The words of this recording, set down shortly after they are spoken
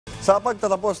Sa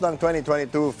pagtatapos ng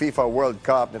 2022 FIFA World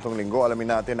Cup nitong linggo,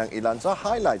 alamin natin ang ilan sa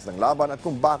highlights ng laban at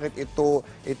kung bakit ito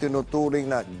itinuturing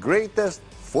na greatest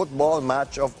football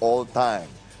match of all time.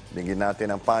 Bigyan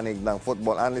natin ang panig ng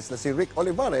football analyst na si Rick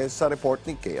Olivares sa report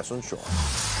ni Kay Asuncion.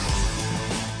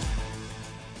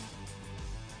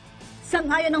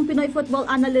 Sang-ayon ng Pinoy football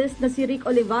analyst na si Rick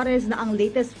Olivares na ang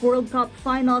latest World Cup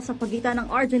final sa pagitan ng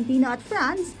Argentina at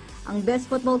France ang best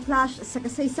football clash sa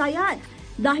kasaysayan.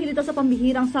 Dahil ito sa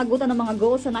pambihirang sagutan ng mga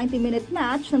goal sa 90-minute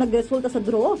match na nagresulta sa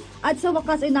draw at sa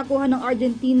wakas ay nakuha ng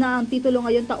Argentina ang titulo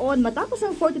ngayong taon matapos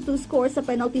ang 42 scores sa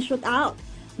penalty shootout.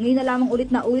 Ngayon na lamang ulit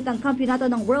ang kampyonato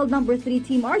ng world number 3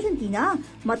 team Argentina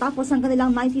matapos ang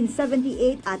kanilang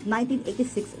 1978 at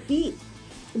 1986 feat.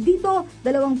 Dito,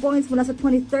 2 points mula sa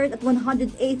 23rd at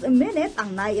 108th minute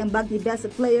ang naiambag ni best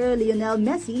player Lionel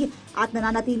Messi at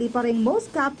nananatili pa rin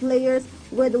most capped players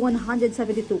with 172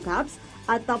 caps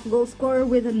at top goal scorer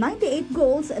with 98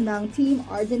 goals ng Team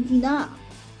Argentina.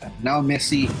 Now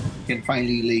Messi can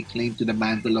finally lay claim to the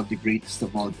mantle of the greatest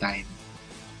of all time.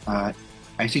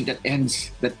 I think that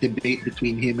ends that debate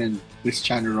between him and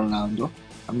Cristiano Ronaldo.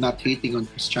 I'm not hating on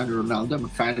Cristiano Ronaldo. I'm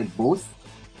a fan of both.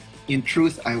 In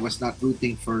truth, I was not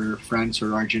rooting for France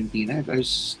or Argentina. I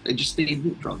just stayed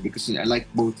neutral because I like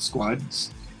both squads.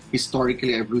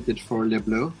 Historically, I've rooted for Le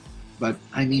Bleu. But,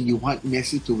 I mean, you want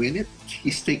Messi to win it?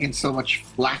 He's taken so much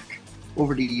flack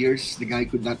over the years. The guy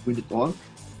could not win it all.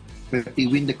 But he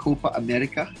win the Copa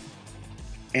America.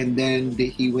 And then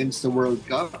he wins the World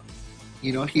Cup.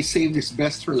 You know, he saved his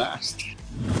best for last.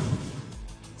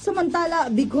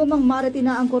 Samantala, bigumang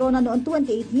Maritina ang corona noong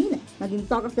 2018. Naging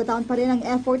talk of the town pa rin ang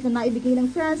effort na naibigay ng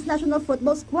France National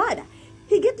Football Squad.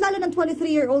 Higit lalo ng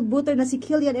 23-year-old booter na si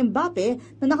Kylian Mbappe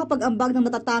na nakapag-ambag ng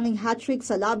natatanging hat-trick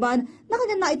sa laban na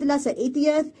kanya naitala sa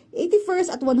 80th, 81st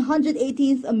at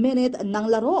 118th minute ng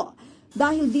laro.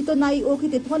 Dahil dito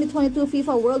naiukit ang 2022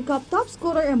 FIFA World Cup top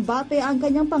scorer Mbappe ang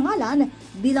kanyang pangalan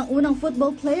bilang unang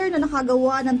football player na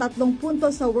nakagawa ng 3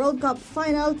 puntos sa World Cup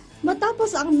final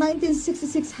matapos ang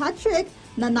 1966 hat-trick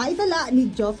na naitala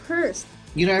ni Geoff Hurst.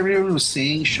 You know, everyone was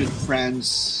saying, should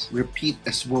France repeat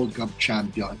as World Cup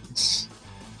champions?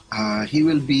 He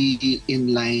will be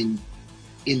in line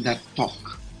in that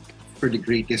talk for the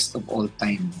greatest of all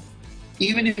time.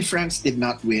 Even if France did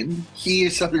not win, he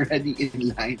is already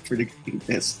in line for the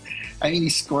greatest. I mean,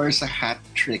 he scores a hat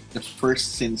trick, the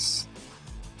first since,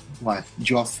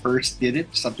 Geoff Hurst did it,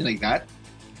 something like that.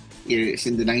 It's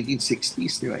in the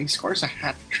 1960s, diba? He scores a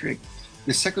hat trick.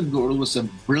 The second goal was a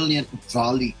brilliant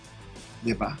volley,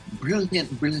 diba?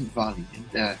 Brilliant volley.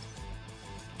 And,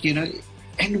 you know,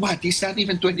 and what? He's not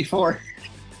even 24.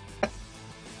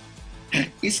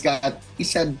 He's had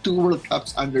 2 World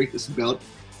Cups under his belt.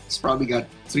 He's probably got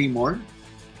 3 more.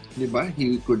 Diba?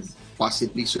 He could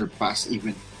possibly surpass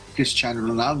even Cristiano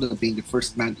Ronaldo being the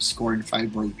first man to score in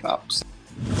 5 World Cups.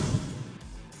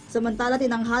 Samantala,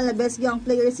 tinanghal na best young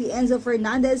player si Enzo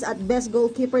Fernandez at best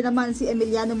goalkeeper naman si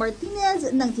Emiliano Martinez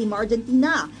ng Team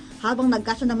Argentina. Habang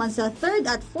nagkasya naman sa 3rd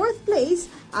at 4th place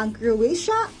ang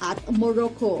Croatia at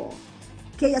Morocco.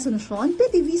 Kay Asuncion,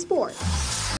 PTV Sports.